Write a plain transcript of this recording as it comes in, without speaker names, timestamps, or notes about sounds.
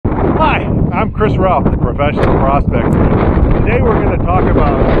I'm Chris Ralph, the professional prospector. Today we're going to talk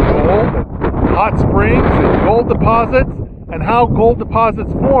about gold and hot springs and gold deposits and how gold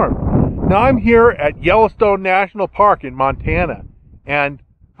deposits form. Now I'm here at Yellowstone National Park in Montana, and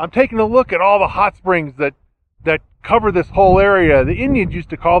I'm taking a look at all the hot springs that cover this whole area. The Indians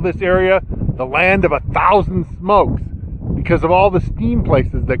used to call this area the land of 1,000 smokes because of all the steam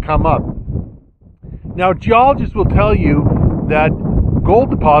places that come up. Now geologists will tell you that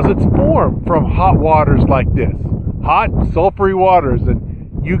gold deposits form from hot waters like this, hot sulfury waters,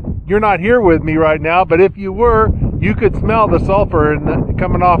 and you're not here with me right now, but if you were, you could smell the sulfur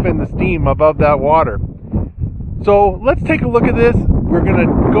coming off in the steam above that water. So let's take a look at this. We're going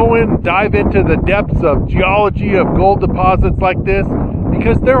to go in, dive into the depths of geology of gold deposits like this,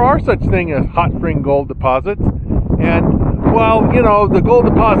 because there are such things as hot spring gold deposits. And, well, you know, the gold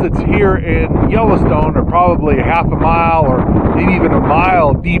deposits here in Yellowstone are probably half a mile or maybe even a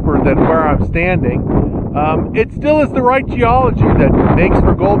mile deeper than where I'm standing. It still is the right geology that makes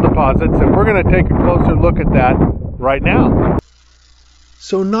for gold deposits, and we're going to take a closer look at that right now.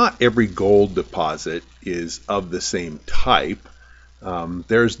 So not every gold deposit is of the same type.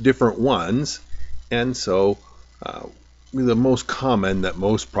 There's different ones, and so the most common that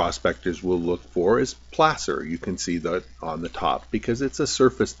most prospectors will look for is placer. You can see that on the top because it's a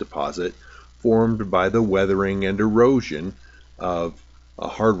surface deposit formed by the weathering and erosion of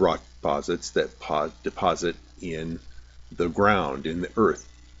hard rock deposits that deposit in the ground, in the earth,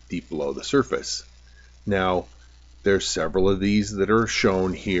 deep below the surface. Now, there's several of these that are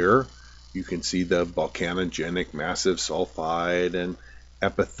shown here. You can see the volcanogenic massive sulfide and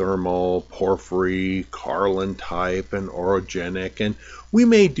epithermal, porphyry, Carlin type, and orogenic, and we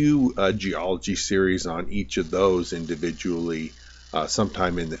may do a geology series on each of those individually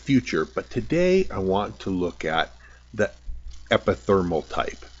sometime in the future, but today I want to look at the epithermal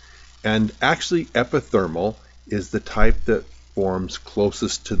type. And actually epithermal is the type that forms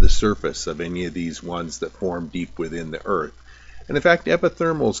closest to the surface of any of these ones that form deep within the earth. And in fact,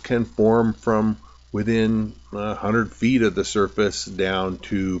 epithermals can form from within 100 feet of the surface down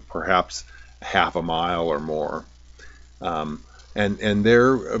to perhaps half a mile or more. And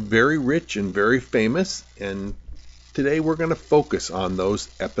they're very rich and very famous, and today we're going to focus on those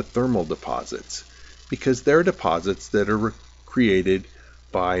epithermal deposits because they're deposits that are created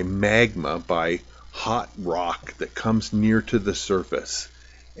by magma, by hot rock that comes near to the surface,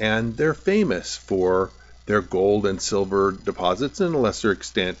 and they're famous for their gold and silver deposits, and to a lesser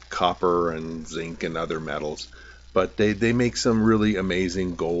extent copper and zinc and other metals, but they make some really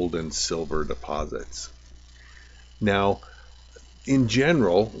amazing gold and silver deposits. Now, in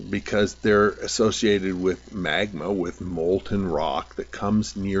general, because they're associated with magma, with molten rock that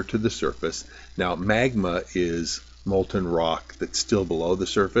comes near to the surface. Now, magma is molten rock that's still below the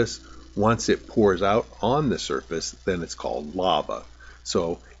surface. Once it pours out on the surface, then it's called lava.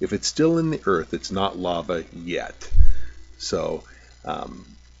 So if it's still in the earth, it's not lava yet. So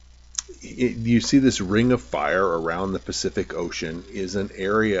you see this ring of fire around the Pacific Ocean is an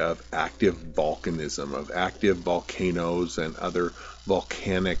area of active volcanism, of active volcanoes and other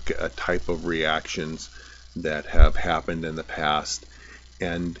volcanic type of reactions that have happened in the past.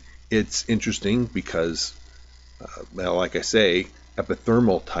 And it's interesting because, well, like I say,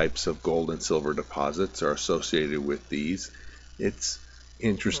 epithermal types of gold and silver deposits are associated with these. It's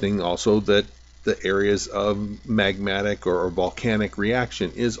interesting also that the areas of magmatic or volcanic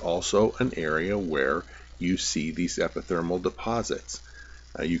reaction is also an area where you see these epithermal deposits.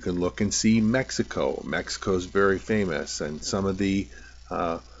 You can look and see Mexico. Mexico is very famous, and some of the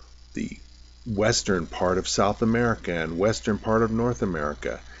western part of South America and western part of North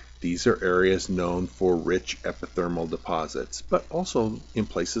America. These are areas known for rich epithermal deposits, but also in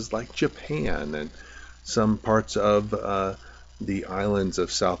places like Japan and some parts of the islands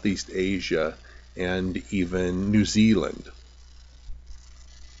of Southeast Asia and even New Zealand.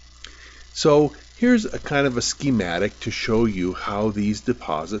 So here's a kind of a schematic to show you how these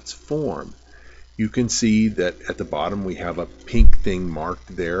deposits form. You can see that at the bottom we have a pink thing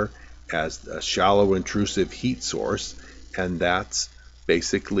marked there as a shallow intrusive heat source, and that's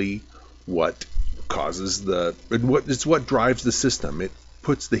basically what causes it's what drives the system. It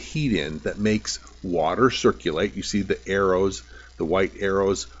puts the heat in that makes water circulate. You see the arrows, the white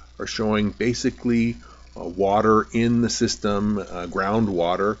arrows are showing basically water in the system,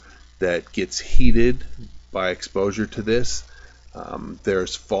 groundwater that gets heated by exposure to this.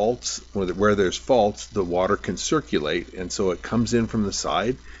 There's faults, where there's faults, the water can circulate, and so it comes in from the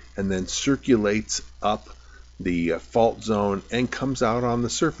side and then circulates up the fault zone and comes out on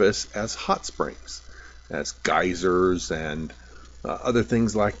the surface as hot springs, as geysers and other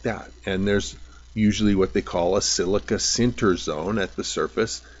things like that. And there's usually what they call a silica sinter zone at the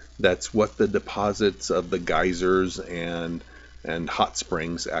surface. That's what the deposits of the geysers and hot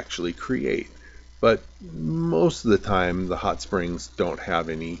springs actually create. But most of the time, the hot springs don't have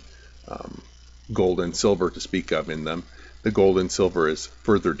any gold and silver to speak of in them. The gold and silver is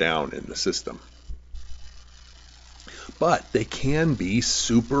further down in the system. But they can be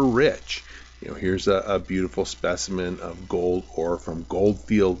super rich. Here's a beautiful specimen of gold ore from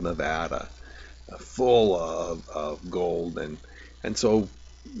Goldfield, Nevada, full of gold. And so,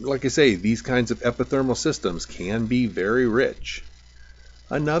 like I say, these kinds of epithermal systems can be very rich.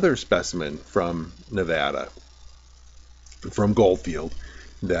 Another specimen from Nevada, from Goldfield,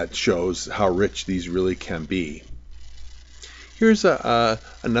 that shows how rich these really can be. Here's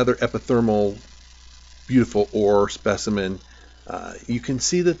another epithermal beautiful ore specimen. You can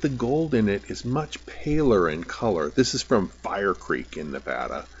see that the gold in it is much paler in color. This is from Fire Creek in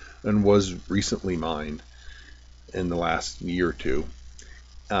Nevada and was recently mined in the last year or two.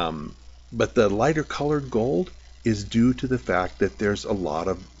 But the lighter colored gold is due to the fact that there's a lot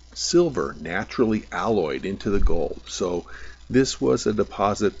of silver naturally alloyed into the gold. So this was a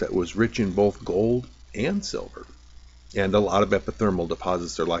deposit that was rich in both gold and silver. And a lot of epithermal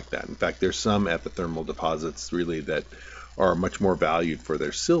deposits are like that. In fact, there's some epithermal deposits really that are much more valued for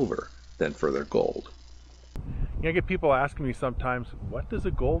their silver than for their gold. I get people asking me sometimes, what does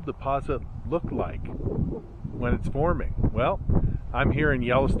a gold deposit look like when it's forming? Well, I'm here in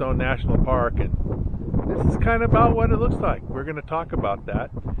Yellowstone National Park, and this is kind of about what it looks like. We're going to talk about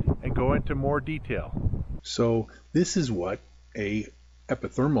that and go into more detail. So this is what a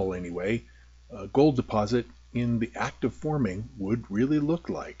epithermal, anyway, a gold deposit in the act of forming would really look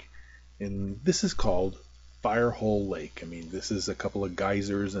like. And this is called Firehole Lake. I mean, this is a couple of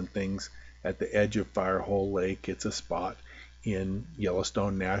geysers and things at the edge of Firehole Lake. It's a spot in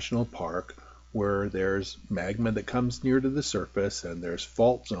Yellowstone National Park where there's magma that comes near to the surface, and there's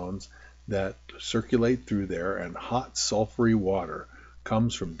fault zones that circulate through there, and hot sulfury water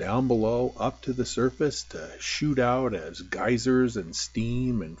comes from down below up to the surface to shoot out as geysers and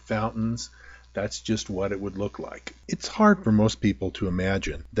steam and fountains. That's just what it would look like. It's hard for most people to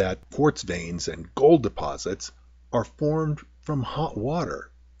imagine that quartz veins and gold deposits are formed from hot water.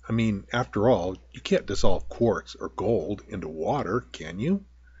 I mean, after all, you can't dissolve quartz or gold into water, can you?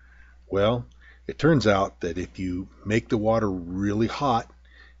 Well, it turns out that if you make the water really hot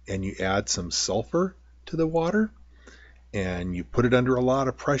and you add some sulfur to the water and you put it under a lot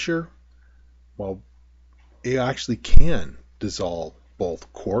of pressure, well, it actually can dissolve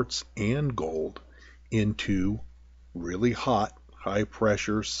both quartz and gold into really hot, high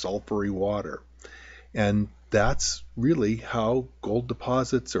pressure, sulfury water. And that's really how gold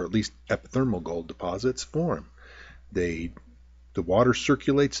deposits, or at least epithermal gold deposits, form. The water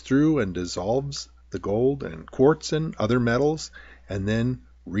circulates through and dissolves the gold and quartz and other metals, and then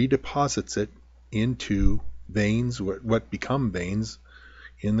redeposits it into veins, what become veins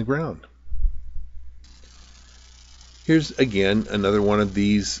in the ground. Here's again another one of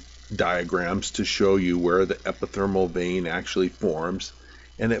these diagrams to show you where the epithermal vein actually forms.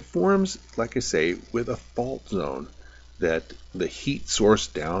 And it forms, like I say, with a fault zone, that the heat source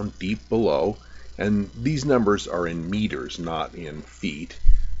down deep below, and these numbers are in meters, not in feet.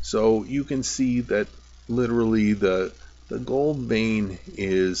 So you can see that literally the gold vein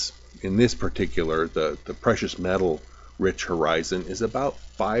is, in this particular, the precious metal rich horizon is about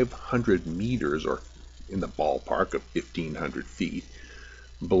 500 meters, or in the ballpark of 1,500 feet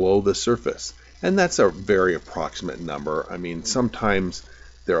below the surface. And that's a very approximate number. I mean, sometimes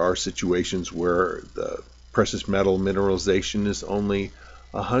there are situations where the precious metal mineralization is only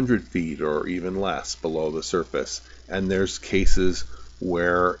 100 feet or even less below the surface. And there's cases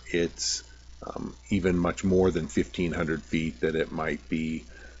where it's even much more than 1,500 feet, that it might be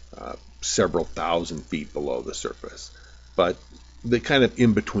several thousand feet below the surface. But the kind of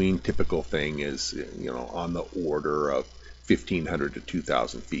in-between typical thing is, on the order of 1,500 to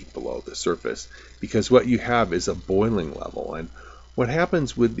 2,000 feet below the surface, because what you have is a boiling level. And what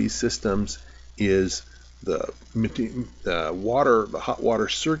happens with these systems is the hot water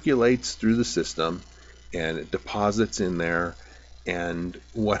circulates through the system and it deposits in there. And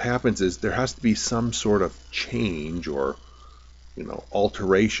what happens is there has to be some sort of change or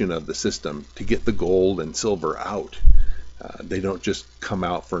alteration of the system to get the gold and silver out. They don't just come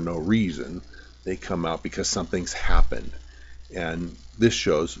out for no reason. They come out because something's happened. And this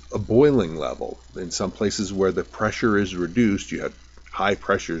shows a boiling level. In some places where the pressure is reduced, you have high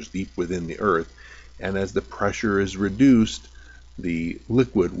pressures deep within the earth. And as the pressure is reduced, the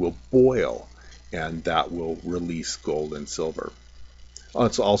liquid will boil, and that will release gold and silver.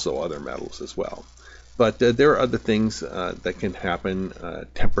 It's also other metals as well. But there are other things that can happen.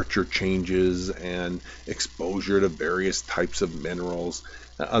 Temperature changes and exposure to various types of minerals.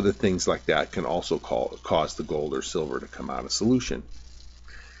 Other things like that can also cause the gold or silver to come out of solution.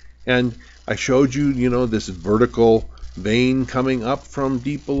 And I showed you, this vertical vein coming up from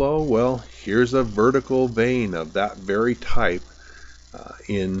deep below. Well, here's a vertical vein of that very type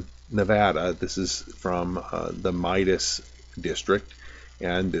in Nevada. This is from the Midas district,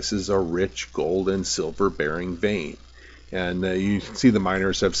 and this is a rich gold and silver bearing vein. And you can see the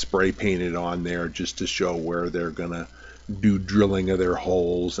miners have spray painted on there just to show where they're going to do drilling of their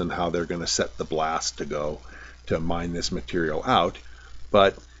holes and how they're going to set the blast to go to mine this material out.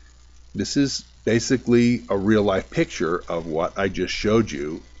 But this is basically a real life picture of what I just showed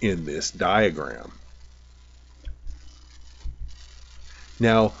you in this diagram.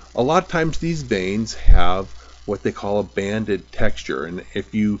 Now, a lot of times these veins have what they call a banded texture, and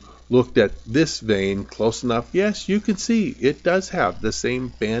if you looked at this vein close enough, yes, you can see it does have the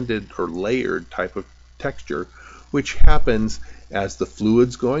same banded or layered type of texture, which happens as the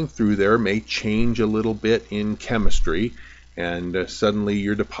fluids going through there may change a little bit in chemistry, and suddenly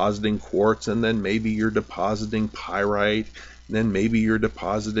you're depositing quartz, and then maybe you're depositing pyrite, and then maybe you're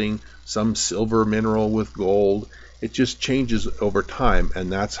depositing some silver mineral with gold. It just changes over time,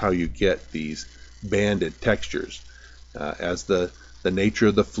 and that's how you get these banded textures. As the nature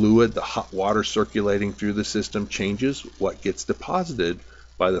of the fluid, the hot water circulating through the system changes, what gets deposited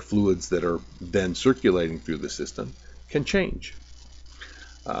by the fluids that are then circulating through the system can change.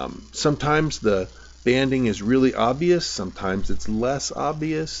 Sometimes the banding is really obvious, sometimes it's less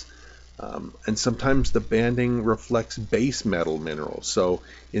obvious, and sometimes the banding reflects base metal minerals. So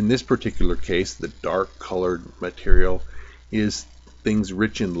in this particular case, the dark colored material is things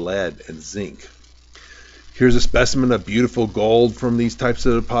rich in lead and zinc. Here's a specimen of beautiful gold from these types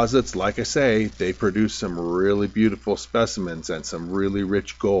of deposits. Like I say, they produce some really beautiful specimens and some really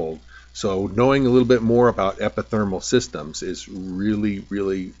rich gold. So knowing a little bit more about epithermal systems is really,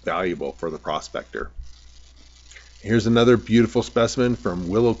 really valuable for the prospector. Here's another beautiful specimen from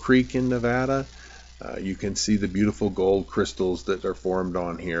Willow Creek in Nevada. You can see the beautiful gold crystals that are formed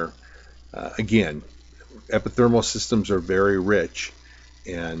on here. Again, epithermal systems are very rich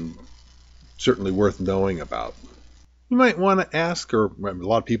and certainly worth knowing about. You might want to ask, or a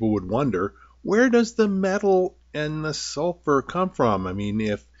lot of people would wonder, where does the metal and the sulfur come from? I mean,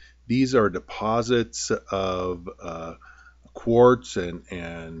 if these are deposits of quartz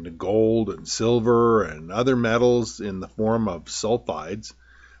and gold and silver and other metals in the form of sulfides,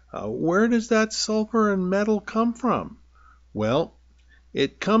 where does that sulfur and metal come from? Well,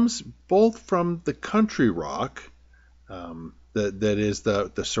 it comes both from the country rock, that is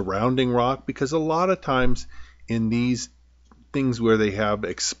the surrounding rock, because a lot of times in these things where they have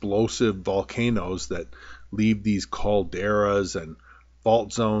explosive volcanoes that leave these calderas and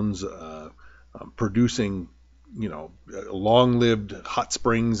fault zones producing long-lived hot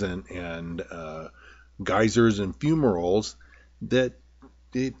springs and geysers and fumaroles, that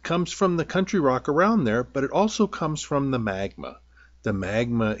it comes from the country rock around there, but it also comes from the magma. The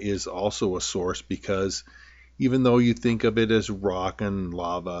magma is also a source because even though you think of it as rock and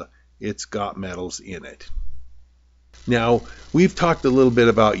lava, it's got metals in it. Now, we've talked a little bit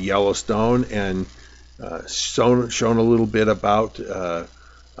about Yellowstone and shown a little bit about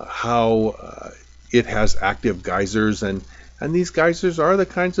how it has active geysers, and these geysers are the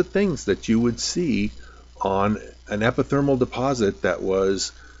kinds of things that you would see on an epithermal deposit that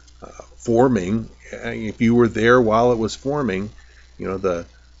was forming. If you were there while it was forming, the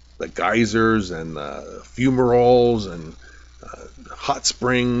geysers and the fumaroles and hot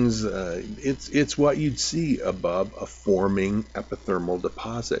springs, it's what you'd see above a forming epithermal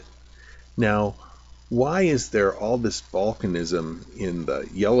deposit. Now, why is there all this volcanism in the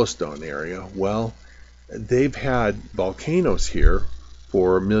Yellowstone area? Well, they've had volcanoes here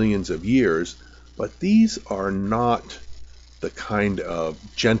for millions of years, but these are not the kind of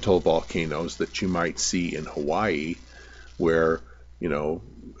gentle volcanoes that you might see in Hawaii, where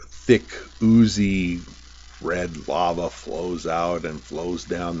thick, oozy, red lava flows out and flows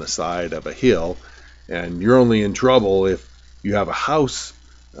down the side of a hill, and you're only in trouble if you have a house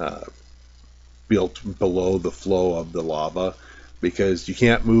built below the flow of the lava, because you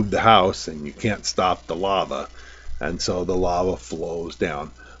can't move the house and you can't stop the lava, and so the lava flows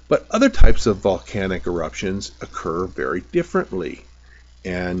down. But other types of volcanic eruptions occur very differently,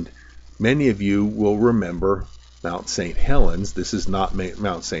 and many of you will remember Mount St. Helens. This is not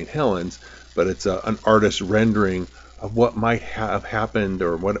Mount St. Helens, but it's an artist's rendering of what might have happened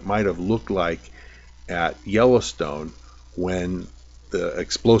or what it might have looked like at Yellowstone when the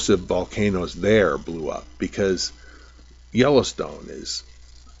explosive volcanoes there blew up, because Yellowstone is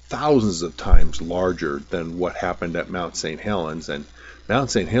thousands of times larger than what happened at Mount St. Helens, and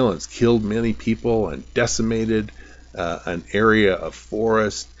Mount St. Helens killed many people and decimated an area of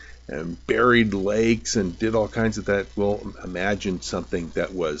forest and buried lakes and did all kinds of that. Well, imagine something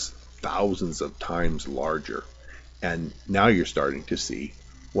that was thousands of times larger. And now you're starting to see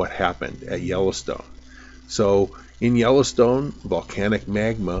what happened at Yellowstone. So in Yellowstone, volcanic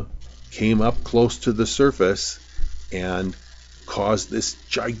magma came up close to the surface and caused this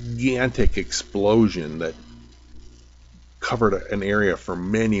gigantic explosion that covered an area for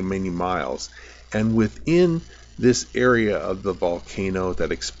many, many miles. And within this area of the volcano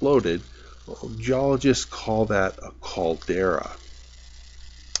that exploded, geologists call that a caldera.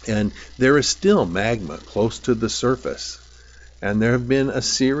 And there is still magma close to the surface. And there have been a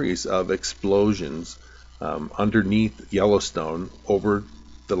series of explosions underneath Yellowstone over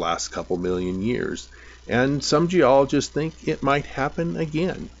the last couple million years. And some geologists think it might happen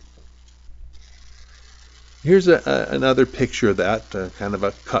again. Here's another picture of that, kind of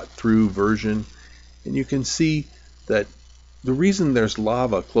a cut-through version. And you can see that the reason there's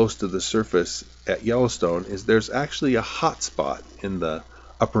lava close to the surface at Yellowstone is there's actually a hot spot in the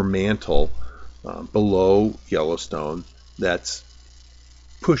upper mantle below Yellowstone that's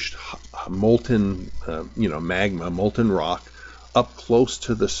pushed molten magma, molten rock, up close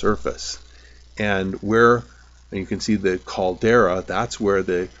to the surface. And where you can see the caldera, that's where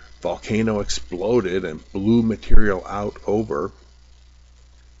the volcano exploded and blew material out over.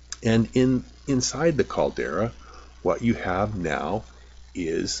 And inside the caldera, what you have now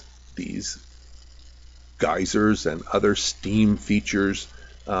is these geysers and other steam features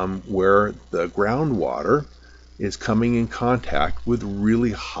where the groundwater is coming in contact with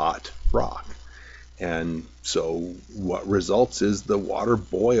really hot rock. And so what results is the water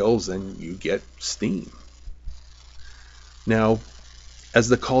boils and you get steam. Now, as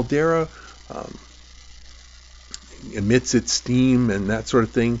the caldera emits its steam and that sort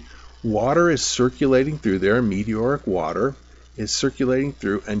of thing, water is circulating through there, meteoric water is circulating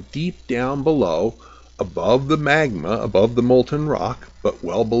through, and deep down below, above the magma, above the molten rock, but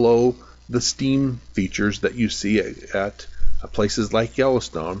well below the steam features that you see at places like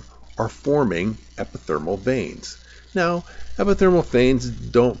Yellowstone, are forming epithermal veins. Now, epithermal veins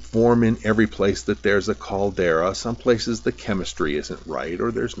don't form in every place that there's a caldera. Some places the chemistry isn't right,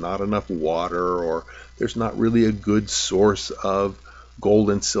 or there's not enough water, or there's not really a good source of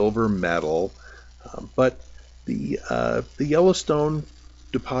gold and silver metal. But the Yellowstone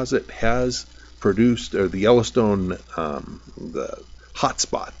deposit has produced, or the Yellowstone, the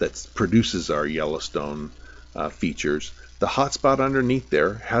hotspot that produces our Yellowstone features, the hotspot underneath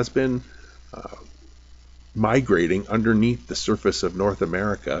there has been migrating underneath the surface of North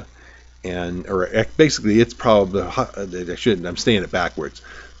America, basically it's probably I'm saying it backwards.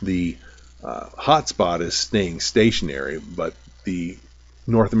 The hotspot is staying stationary, but the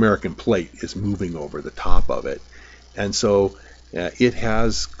North American plate is moving over the top of it, and so it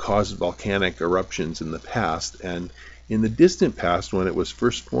has caused volcanic eruptions in the past. And in the distant past, when it was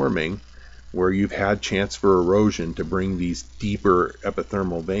first forming, where you've had chance for erosion to bring these deeper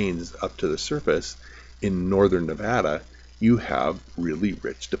epithermal veins up to the surface, in northern Nevada, you have really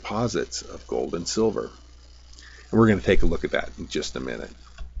rich deposits of gold and silver. And we're going to take a look at that in just a minute.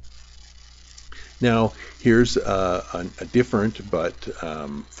 Now, here's a different, but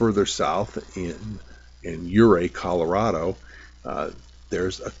further south in Ouray, Colorado,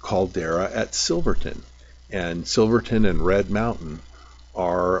 there's a caldera at Silverton. And Silverton and Red Mountain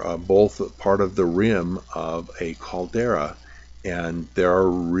are both part of the rim of a caldera, and there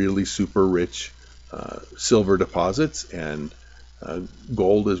are really super rich silver deposits and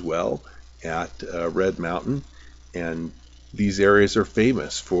gold as well at Red Mountain, and these areas are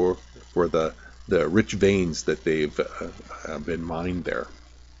famous for the rich veins that they've been mined there.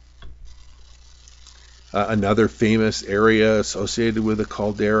 Another famous area associated with the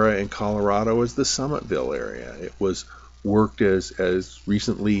caldera in Colorado is the Summitville area. It was worked as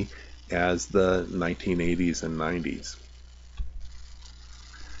recently as the 1980s and 90s.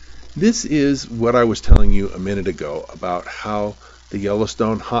 This is what I was telling you a minute ago about how the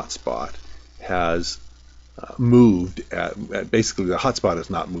Yellowstone hotspot has moved. Basically, the hotspot is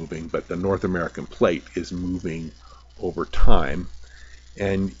not moving, but the North American plate is moving over time.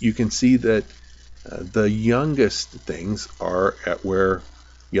 And you can see that the youngest things are at where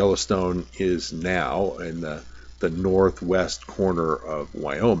Yellowstone is now, in the northwest corner of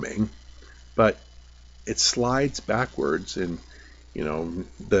Wyoming, but it slides backwards. And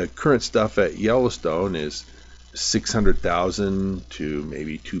the current stuff at Yellowstone is 600,000 to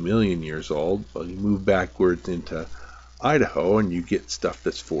maybe 2 million years old. Well, you move backwards into Idaho and you get stuff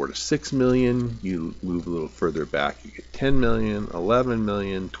that's 4 to 6 million. You move a little further back, you get 10 million, 11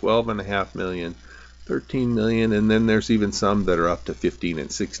 million, 12.5 million, 13 million, and then there's even some that are up to 15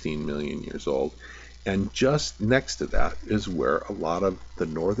 and 16 million years old. And just next to that is where a lot of the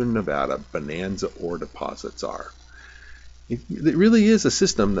northern Nevada Bonanza ore deposits are. It really is a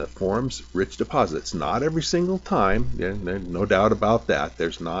system that forms rich deposits. Not every single time, there's no doubt about that.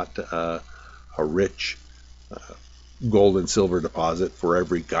 There's not a rich gold and silver deposit for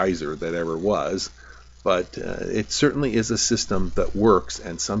every geyser that ever was, but it certainly is a system that works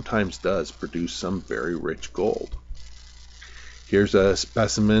and sometimes does produce some very rich gold. Here's a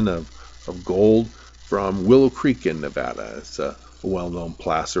specimen of gold from Willow Creek in Nevada. It's a well-known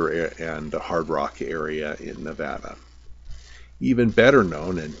placer and a hard rock area in Nevada. Even better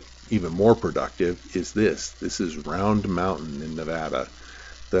known and even more productive is this. This is Round Mountain in Nevada.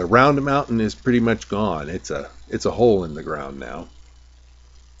 The Round Mountain is pretty much gone. It's a hole in the ground now.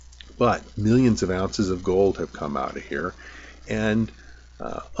 But millions of ounces of gold have come out of here, and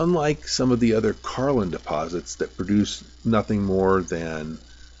unlike some of the other Carlin deposits that produce nothing more than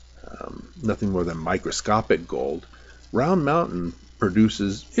microscopic gold, Round Mountain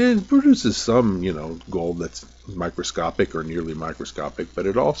produces some gold that's microscopic or nearly microscopic, but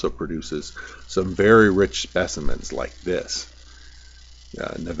it also produces some very rich specimens like this.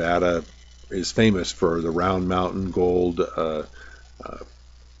 Nevada is famous for the Round Mountain gold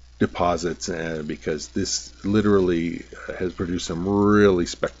deposits, because this literally has produced some really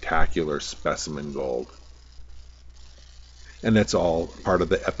spectacular specimen gold. And that's all part of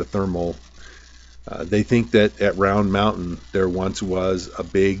the epithermal. They think that at Round Mountain there once was a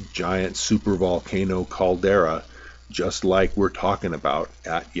big giant supervolcano caldera, just like we're talking about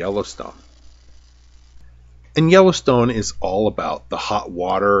at Yellowstone. And Yellowstone is all about the hot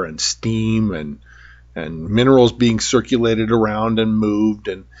water and steam and minerals being circulated around and moved.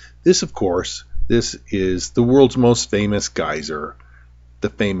 And this, of course, this is the world's most famous geyser, the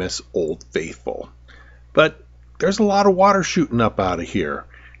famous Old Faithful. But there's a lot of water shooting up out of here,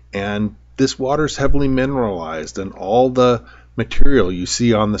 and this water is heavily mineralized, and all the material you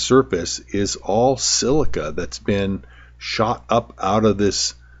see on the surface is all silica that's been shot up out of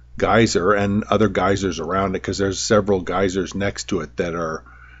this geyser and other geysers around it, because there's several geysers next to it that are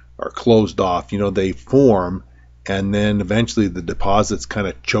closed off. They form, and then eventually the deposits kind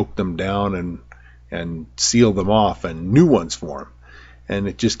of choke them down and seal them off, and new ones form. And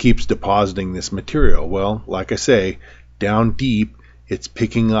it just keeps depositing this material. Well, like I say, down deep, it's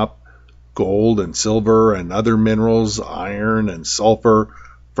picking up gold and silver and other minerals, iron and sulfur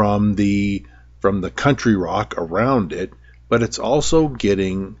from the country rock around it, but it's also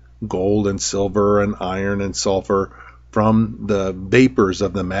getting gold and silver and iron and sulfur from the vapors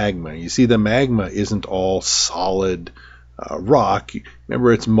of the magma. You see, the magma isn't all solid rock.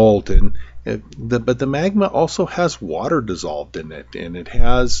 Remember, it's molten. But the magma also has water dissolved in it, and it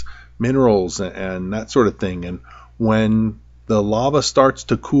has minerals and that sort of thing. And when the lava starts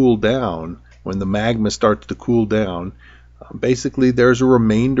to cool down, when the magma starts to cool down, basically there's a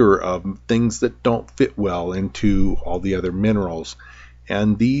remainder of things that don't fit well into all the other minerals.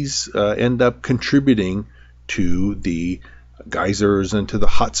 And these end up contributing to the geysers and to the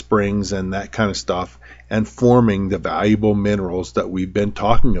hot springs and that kind of stuff, and forming the valuable minerals that we've been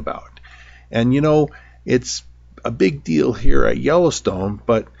talking about. And it's a big deal here at Yellowstone,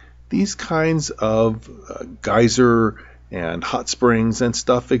 but these kinds of geyser and hot springs and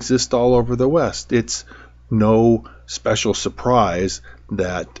stuff exist all over the West. It's no special surprise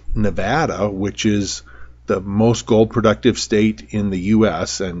that Nevada, which is the most gold productive state in the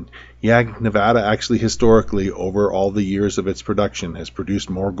U.S., and Nevada actually historically over all the years of its production has produced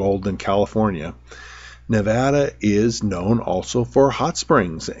more gold than California. Nevada is known also for hot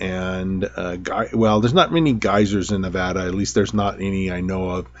springs and there's not many geysers in Nevada. At least there's not any I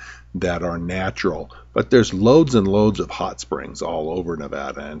know of that are natural, but there's loads and loads of hot springs all over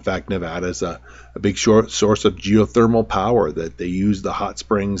Nevada. In fact, Nevada is a big source of geothermal power, that they use the hot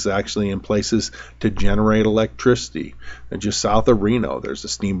springs actually in places to generate electricity. And just south of Reno, there's the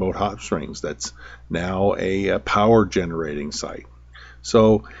Steamboat Hot Springs that's now a power generating site.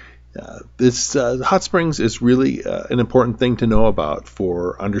 So this hot springs is really an important thing to know about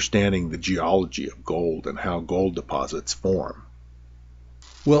for understanding the geology of gold and how gold deposits form.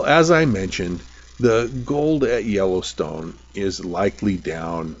 Well, as I mentioned, the gold at Yellowstone is likely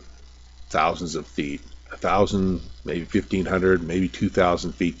down thousands of feet, 1,000, maybe 1,500, maybe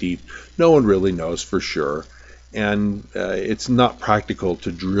 2,000 feet deep. No one really knows for sure. And it's not practical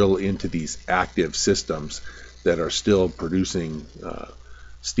to drill into these active systems. that are still producing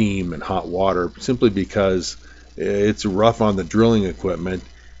steam and hot water, simply because it's rough on the drilling equipment.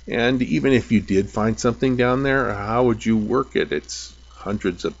 And even if you did find something down there, how would you work it? It's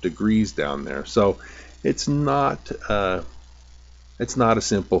hundreds of degrees down there, so it's not a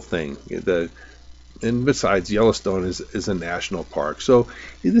simple thing. And besides, Yellowstone is a national park, so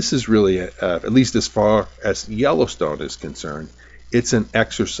this is really, at least as far as Yellowstone is concerned, it's an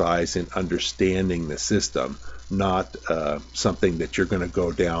exercise in understanding the system, not something that you're going to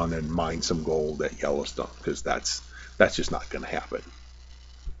go down and mine some gold at Yellowstone, because that's just not going to happen.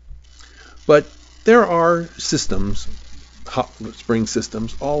 But there are systems, hot spring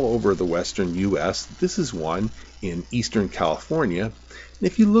systems, all over the western U.S. This is one in eastern California. And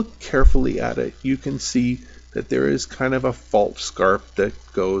if you look carefully at it, you can see that there is kind of a fault scarp that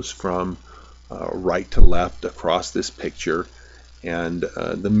goes from right to left across this picture. And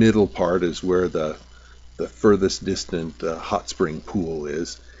the middle part is where the furthest distant hot spring pool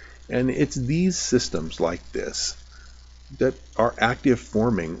is. And it's these systems like this that are active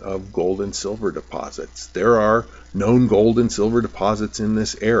forming of gold and silver deposits. There are known gold and silver deposits in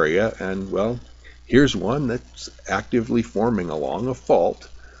this area, and well, here's one that's actively forming along a fault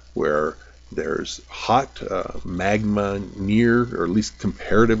where there's hot magma near, or at least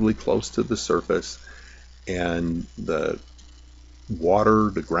comparatively close to the surface, and the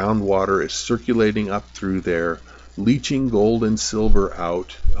groundwater is circulating up through there, leaching gold and silver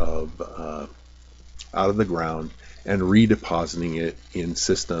out of the ground and redepositing it in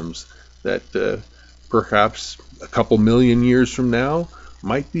systems that perhaps a couple million years from now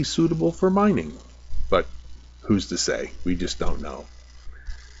might be suitable for mining. But who's to say? We just don't know.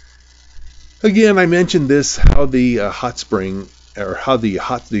 Again, I mentioned this, how the hot spring, or how the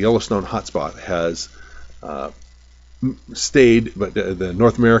Yellowstone hotspot has stayed, but the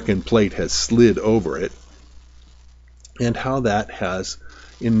North American plate has slid over it, and how that has,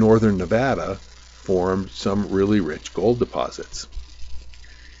 in northern Nevada, formed some really rich gold deposits.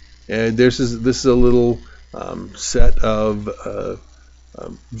 And this is a little set of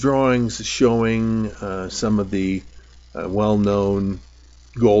drawings showing some of the well-known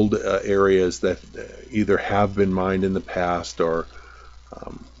gold areas that either have been mined in the past or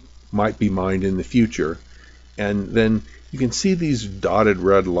might be mined in the future. And then you can see these dotted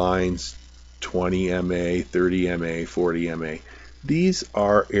red lines, 20 MA, 30 MA, 40 MA. These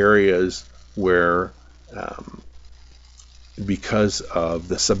are areas where, because of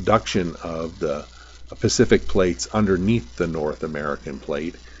the subduction of the Pacific plates underneath the North American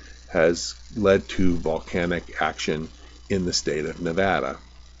plate, has led to volcanic action in the state of Nevada,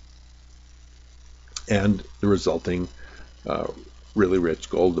 and the resulting really rich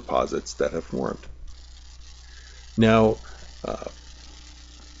gold deposits that have formed. Now,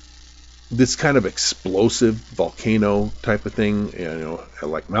 this kind of explosive volcano type of thing,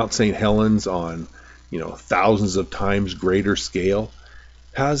 like Mount St. Helens on, thousands of times greater scale,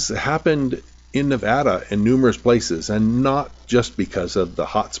 has happened in Nevada in numerous places, and not just because of the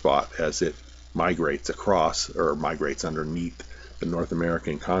hot spot as it migrates across or migrates underneath the North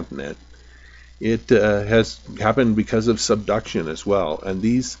American continent. It has happened because of subduction as well. And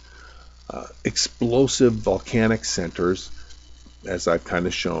these explosive volcanic centers, as I've kind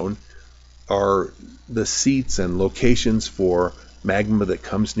of shown, are the seats and locations for magma that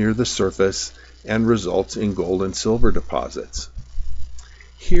comes near the surface and results in gold and silver deposits.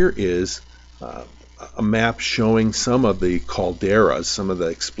 Here is a map showing some of the calderas, some of the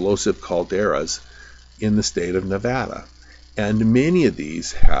explosive calderas in the state of Nevada. And many of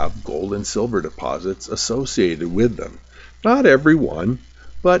these have gold and silver deposits associated with them. Not every one,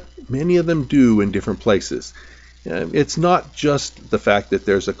 but many of them do in different places. It's not just the fact that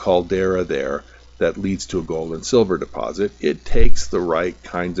there's a caldera there that leads to a gold and silver deposit. It takes the right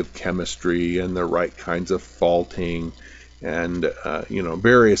kinds of chemistry and the right kinds of faulting and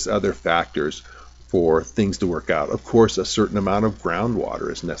various other factors for things to work out. Of course, a certain amount of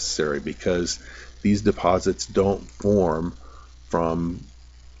groundwater is necessary, because these deposits don't form from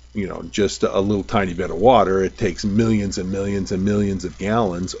just a little tiny bit of water. It takes millions and millions and millions of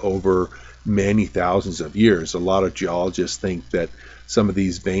gallons over many thousands of years. A lot of geologists think that some of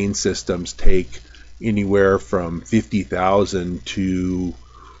these vein systems take anywhere from 50,000 to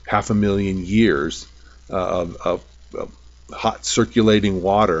 500,000 years of hot circulating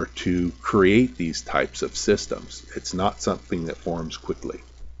water to create these types of systems. It's not something that forms quickly.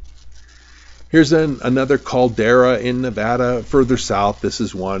 Here's another caldera in Nevada further south. This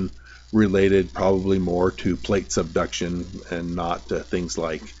is one related probably more to plate subduction and not things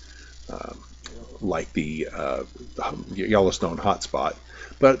like the Yellowstone hotspot.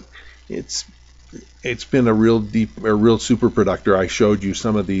 But it's it's been a real super productive. I showed you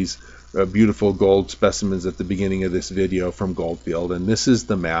some of these beautiful gold specimens at the beginning of this video from Goldfield, and this is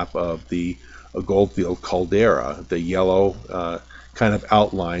the map of the Goldfield caldera. The yellow kind of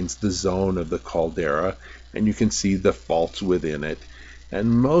outlines the zone of the caldera, and you can see the faults within it. And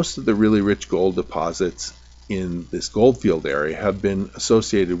most of the really rich gold deposits in this Goldfield area have been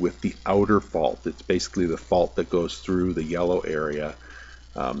associated with the outer fault. It's basically the fault that goes through the yellow area,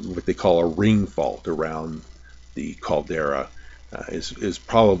 what they call a ring fault around the caldera. Is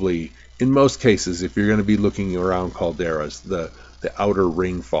probably, in most cases, if you're going to be looking around calderas, the outer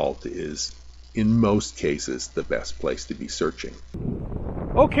ring fault is, in most cases, the best place to be searching.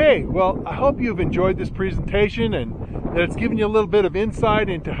 Okay, well, I hope you've enjoyed this presentation and that it's given you a little bit of insight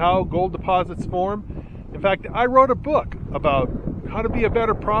into how gold deposits form. In fact, I wrote a book about how to be a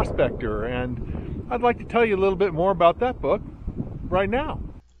better prospector, and I'd like to tell you a little bit more about that book right now.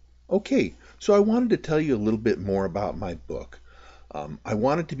 Okay, so I wanted to tell you a little bit more about my book. I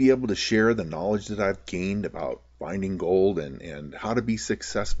wanted to be able to share the knowledge that I've gained about finding gold and how to be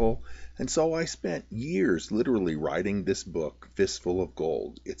successful. And so I spent years literally writing this book, Fistful of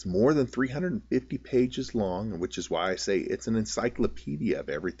Gold. It's more than 350 pages long, which is why I say it's an encyclopedia of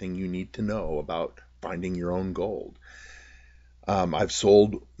everything you need to know about finding your own gold. I've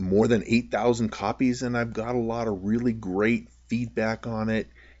sold more than 8,000 copies, and I've got a lot of really great feedback on it.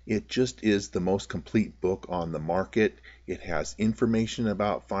 It just is the most complete book on the market. It has information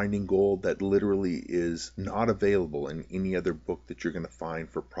about finding gold that literally is not available in any other book that you're going to find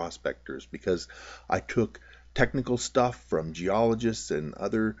for prospectors, because I took technical stuff from geologists and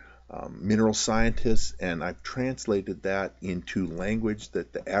other mineral scientists, and I've translated that into language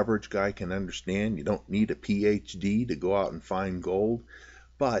that the average guy can understand. You don't need a PhD to go out and find gold,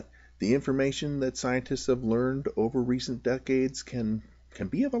 but the information that scientists have learned over recent decades can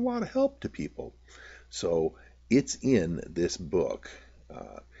be of a lot of help to people. So it's in this book.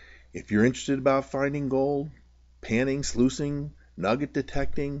 If you're interested about finding gold, panning, sluicing, nugget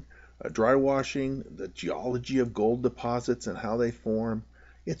detecting, dry washing, the geology of gold deposits and how they form,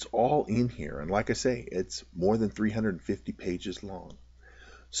 it's all in here. And like I say, it's more than 350 pages long.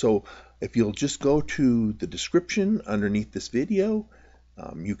 So if you'll just go to the description underneath this video,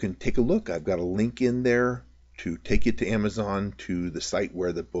 you can take a look. I've got a link in there to take you to Amazon, to the site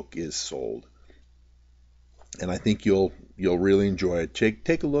where the book is sold. And I think you'll really enjoy it.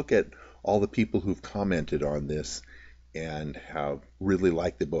 Take a look at all the people who've commented on this and have really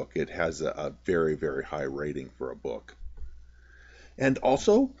liked the book. It has a very, very high rating for a book. And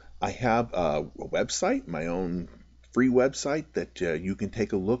also, I have a website, my own free website that you can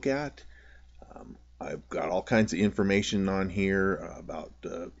take a look at. I've got all kinds of information on here about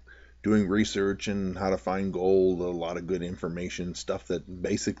doing research and how to find gold, a lot of good information, stuff that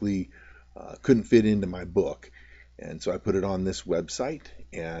basically couldn't fit into my book. And so I put it on this website,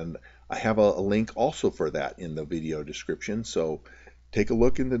 and I have a link also for that in the video description. So take a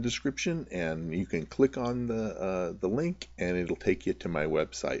look in the description, and you can click on the link, and it'll take you to my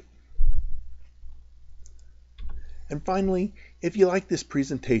website. And finally, if you like this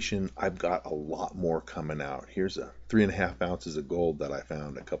presentation, I've got a lot more coming out. Here's 3.5 ounces of gold that I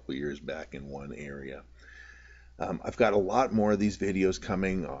found a couple years back in one area. I've got a lot more of these videos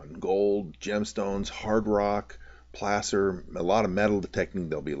coming on gold, gemstones, hard rock, placer, a lot of metal detecting.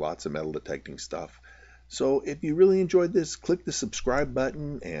 There'll be lots of metal detecting stuff. So if you really enjoyed this, click the subscribe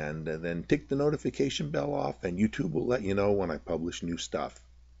button and then tick the notification bell off, and YouTube will let you know when I publish new stuff.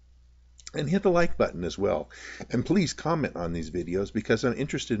 And hit the like button as well. And please comment on these videos, because I'm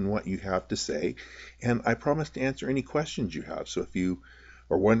interested in what you have to say, and I promise to answer any questions you have. So if you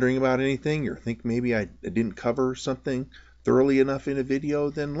are wondering about anything, or think maybe I didn't cover something thoroughly enough in a video,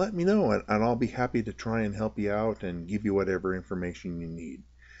 then let me know, and I'll be happy to try and help you out and give you whatever information you need.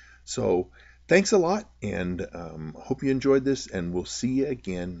 So thanks a lot, and hope you enjoyed this, and we'll see you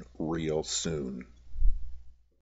again real soon.